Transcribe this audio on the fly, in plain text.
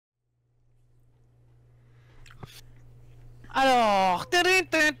Alors,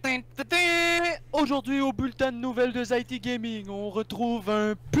 aujourd'hui au bulletin de nouvelles de Zighty Gaming, on retrouve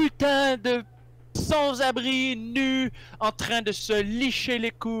un putain de sans-abri nu en train de se licher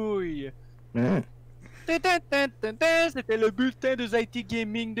les couilles. C'était le bulletin de Zighty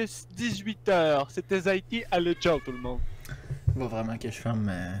Gaming de 18 h. C'était Zighty, allez ciao tout le monde. Faut vraiment que je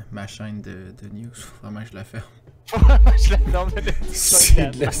ferme ma chaîne de news, faut vraiment que je la ferme. Je la ferme. C'est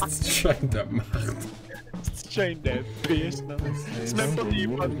de la petite chaîne de merde. Petite chaîne de pisse, non? C'est même pas des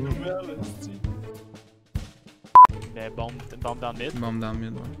bonnes nouvelles, mais bombe dans le mid. Bombe dans le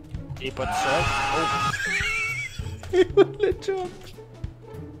mid, ouais. Et pas de seul. Oh! Le jump!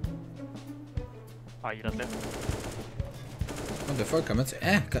 Ah, il est là. What the fuck, comment tu...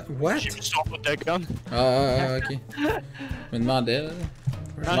 Hein? What? J'ai vu son bout de gun. Ah, ok. Je me demandais, là.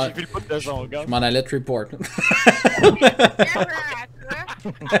 Non, j'ai vu le bout de son gun. Je m'en allais te report.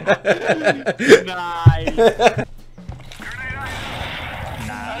 Nice!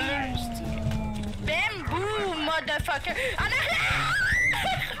 Nice! Bam, boum, motherfucker! En arrière!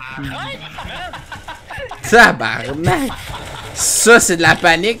 Tabarnak! Ça, c'est de la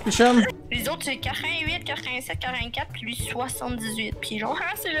panique, chum! Les autres, c'est 88, 87, 44, puis lui, 78. Puis genre,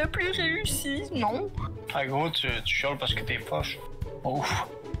 ah, c'est le plus réussi. Non. Ah, gros, tu chiales parce que t'es poche. Ouf.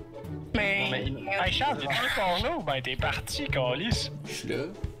 Mais. Hey, Charles, t'es encore là ou ben t'es parti, Calis? Je suis là.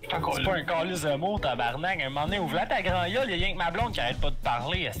 C'est pas un Calis de mots, tabarnak. À un moment donné, ouvre-la ta grand gueule, y'a rien que ma blonde qui arrête pas de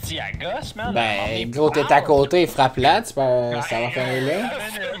parler. Esti, à gosse, man. Ben, gros, t'es à côté, frappe-la, tu peux... ça va fermer là.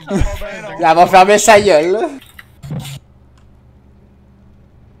 Elle va fermer sa gueule, là.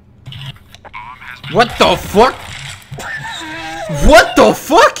 What the fuck? What the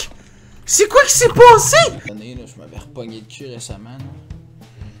fuck? C'est quoi qui s'est passé? Je m'avais repogné de cul récemment, là.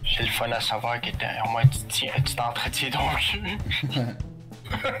 J'ai le fun à savoir qu'au moins tu t'entretiens ton cul.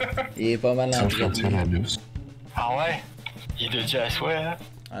 Il est pas mal entretenu. Ah ouais? Il est déjà à soi, hein?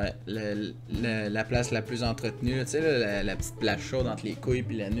 Ouais, la place la plus entretenue, tu sais, là, la petite place chaude entre les couilles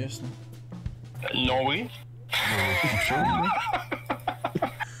et l'anus. Non, oui.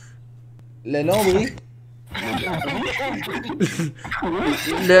 Le nombril.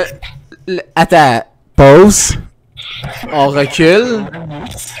 Attends, pause. On recule.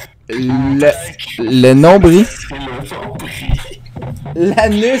 Le nombril.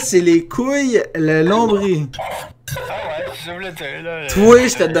 L'anus et les couilles, le nombril. Ah ouais, je voulais dire, là. Toi,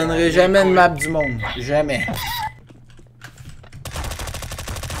 je te donnerai jamais une map du monde. Jamais.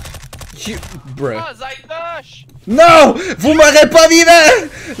 Bruh. Ah, Zighty! Non! Vous m'aurez pas vivant!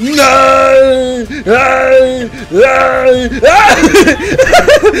 Non!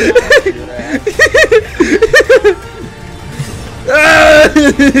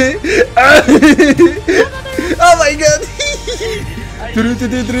 Oh my god!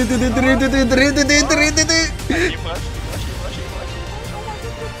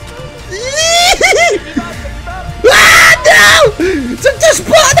 Ah non! Tu me touches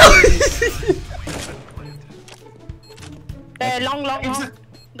pas, non! Long.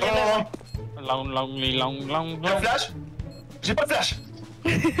 Long. Flash? J'ai pas de flash!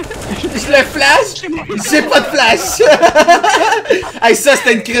 Je le flash! J'ai pas de flash! Hey, ça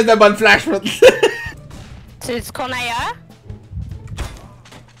c'était une crise de bonne flash, bro. C'est ce qu'on a ailleurs?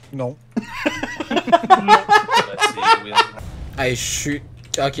 Non. Hey, je suis...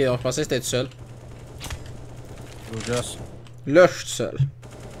 Ok, donc je pensais que c'était tout seul. Là, je suis tout seul.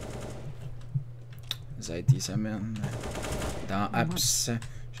 Zighty s'amène dans Apps,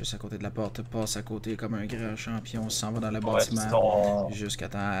 juste à côté de la porte, passe à côté comme un grand champion, s'en va dans le bâtiment, jusqu'à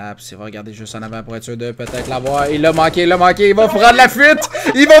temps Apps, il va regarder juste en avant pour être sûr de peut-être l'avoir. Il l'a manqué, il va prendre la fuite!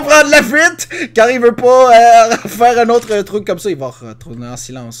 Il va prendre la fuite! Car il veut pas faire un autre truc comme ça, il va retourner en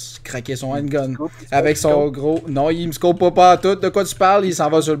silence, craquer son handgun avec son gros... Non, il me scope pas tout, de quoi tu parles? Il s'en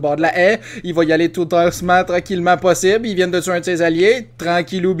va sur le bord de la haie, il va y aller tout doucement, tranquillement possible, ils viennent de tuer un de ses alliés,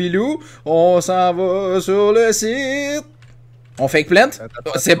 tranquillou bilou, on s'en va sur le site. On fake plant?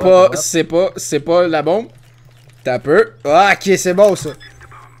 C'est pas la bombe. T'as peu. Ah, ok, c'est bon ça.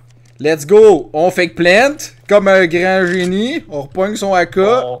 Let's go. On fake plant comme un grand génie. On repogne son AK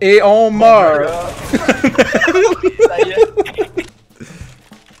et on meurt.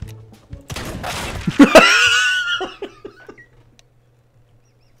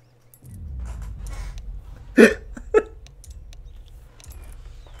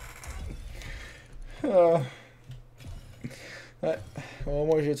 Ouais, au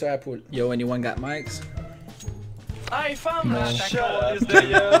moins j'ai tué la poule. Yo, anyone got mics? Hey, femme, la chacoise de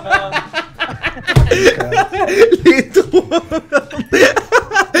gueule, man! Les trois!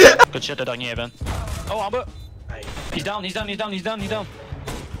 Good shit, le dernier event. Oh, en bas! He's down.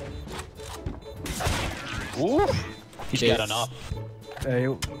 Ouf! He's got enough.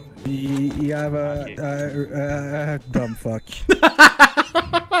 You have a dumb fuck.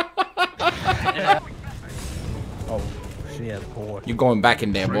 Oh shit, boy. You going back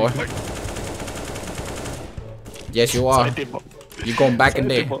in there, boy? Yes, you are. You going back in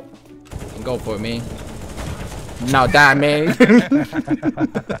there? Go for it, man. Now die, man.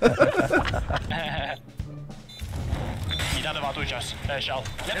 Il est en devant toi, Charles.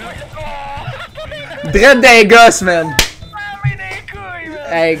 Dread des gosses, man.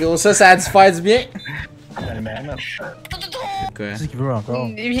 Hey, gros, ça a dû faire du bien. Quoi? Qu'est-ce qu'il veut encore?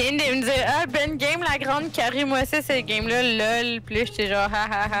 Il vient de me dire, ah, ben game, la grande carré, moi c'est ce game-là, lol. Puis là, j'étais genre, ha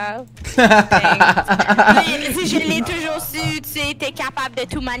ha ha. Je l'ai toujours su, tu sais, t'es capable de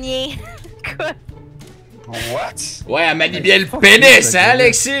tout manier. Quoi? What? Ouais, elle manie bien le pénis, hein,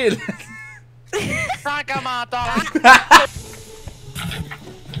 Alexis? Sans commentaire.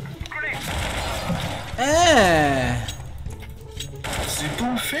 Ah. C'est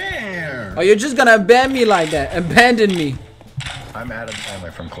pas fair! Oh, you're just gonna abandon me like that. Abandon me. I'm Adam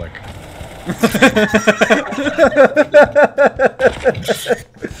Sandler from Click.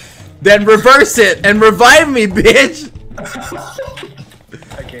 Then reverse it and revive me, bitch!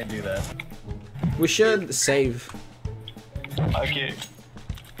 I can't do that. We should save. Ok.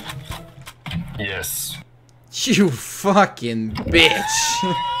 Yes. You fucking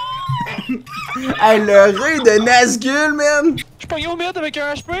bitch! Hey, le rue de Nazgul, man! Je pogné au mid avec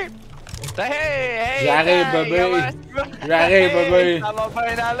un HP. Hey, hey, J'arrive, hey, bébé. comment est-ce que tu vas? J'arrive, Hey, bébé. Ça va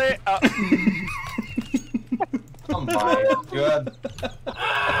bien aller. Ah. I'm fine. Good.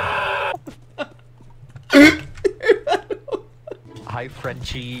 Hi,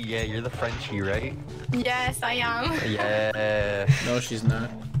 Frenchie. Yeah, you're the Frenchie, right? Yes, I am. Yeah. No, she's not.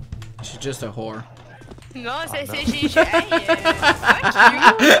 She's just a whore. Non, c'est GG. Fuck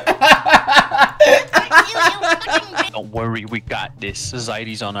you. Don't worry, we got this.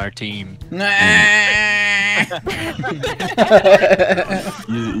 Zighty's on our team.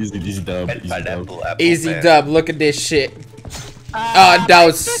 Easy dub. Easy dub, look at this shit. Oh, that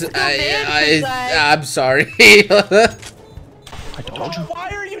was. I'm sorry. I told you. Why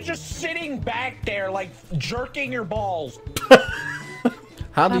are you just sitting back there, like, jerking your balls?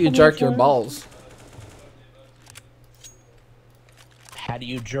 How do you jerk your balls? How do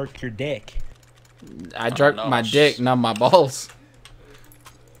you jerk your dick? I jerk my dick, not my balls.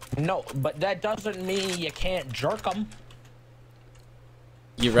 No, but that doesn't mean you can't jerk them.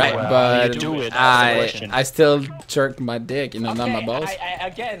 You're right, Well, but you do it, that's the question. I still jerk my dick, you know, not my balls.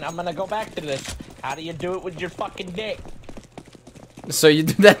 Again, I'm gonna go back to this. How do you do it with your fucking dick? So you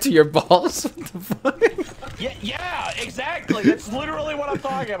do that to your balls? What the fuck? Yeah, exactly. That's literally what I'm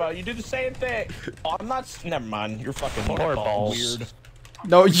talking about. You do the same thing. Oh, I'm not. Never mind. You're fucking balls. weird.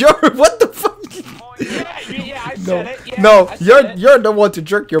 No, you're what the fuck? Yeah, I said it. Yeah, No, I said you're the one to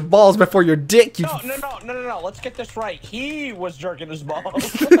jerk your balls before your dick. You No. Let's get this right. He was jerking his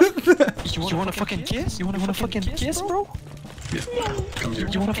balls. You wanna fucking kiss? You wanna fucking kiss, bro?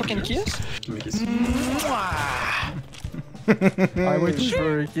 You wanna fucking kiss? I wait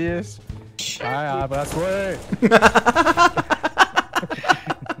for a kiss. Ah, abrace-toi.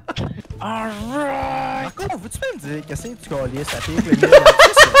 Alright! Marco, veux-tu me dire qu'est-ce que tu colles ça pique le mien?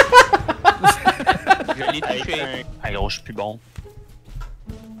 Je l'ai touché. Hey gros, je suis plus bon.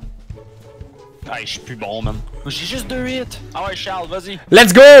 Hey, je suis plus bon, man. J'ai juste 2 hits. Ah ouais, Charles, vas-y.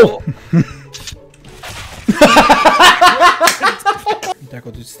 Let's go! T'es à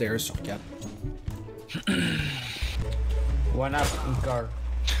côté du stairs sur 4. One up in car.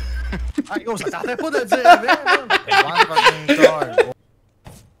 Ah, gros, ça t'arrêtait pas de dire avant, là. One fucking car.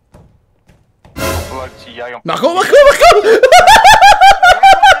 Marco!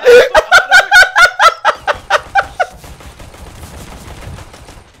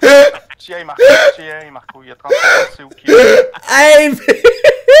 Marco, il y a 30 secondes, c'est ok. Hey!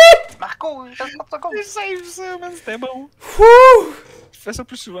 Marco, il reste 30 secondes. J'ai save ça, man, c'était bon. Wouh! Fais ça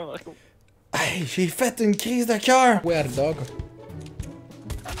plus souvent, Marco. Hey, j'ai fait une crise de cœur! Where dog?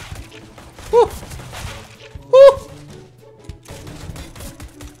 Ouh! Ouh!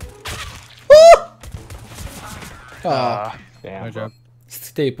 Ouh! Ah, Good job.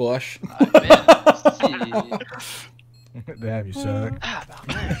 c'était poche. Damn, you suck.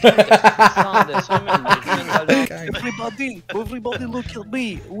 Everybody look at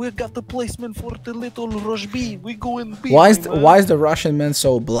me. We got the placement for the little rush B. We go in B. Why is the Russian man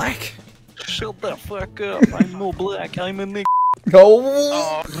so black? Shut the fuck up. I'm no black. I'm a nigga.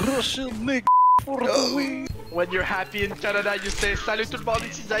 Oh! Russian nigga for the win. When you're happy in Canada, you say Salut tout le monde,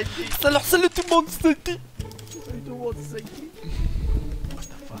 ici Zighty. Salut tout le monde, Zighty.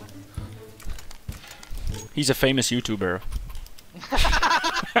 He's a famous YouTuber.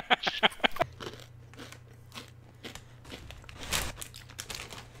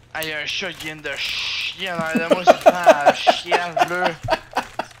 Ah, y'a un chat qui vient de chier en arrière de moi, c'est un chien bleu.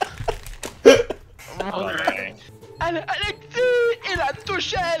 Alexis, il a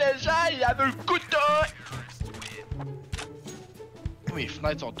touché les gens, il avait le couteau. Mes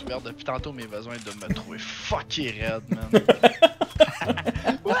fenêtres sont ouvertes depuis tantôt, mes besoins de me trouver fucké raide, man.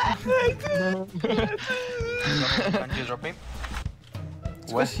 Ouais,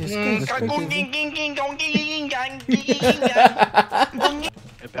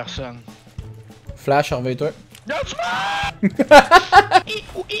 Y'a personne. Flash, réveille-toi. Y'a du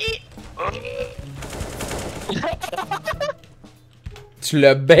Tu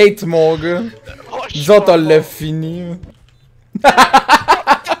le bait, mon gars. Nous autres, on l'a fini.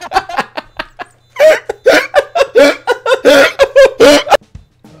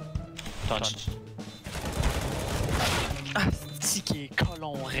 Ah, c'est qui est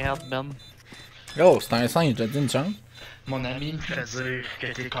colon raide, man. Oh, c'est un singe, t'as dit une chance? Mon ami me fait dire que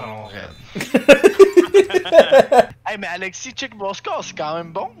t'es colon raide. Hey, mais Alexis, check mon score, c'est quand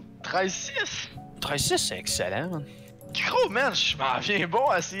même bon. 13-6. 13-6, c'est excellent, man. Gros, man, je m'en viens bon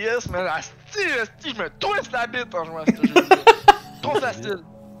à CS, mais asti, je me twist la bite en jouant à ce jeu. Trop facile.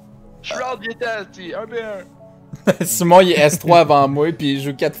 Je suis out, il était asti, 1v1. Simon, il est S3 avant moi, puis il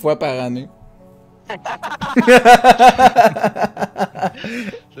joue 4 fois par année.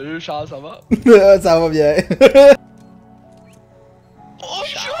 Salut Charles, ça va? Ça va bien. Oh,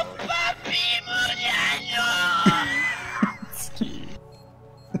 papi,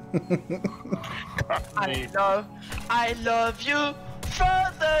 I love you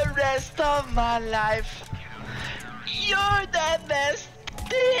for the rest of my life. You're the best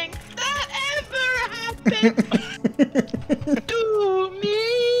thing that ever happened to me.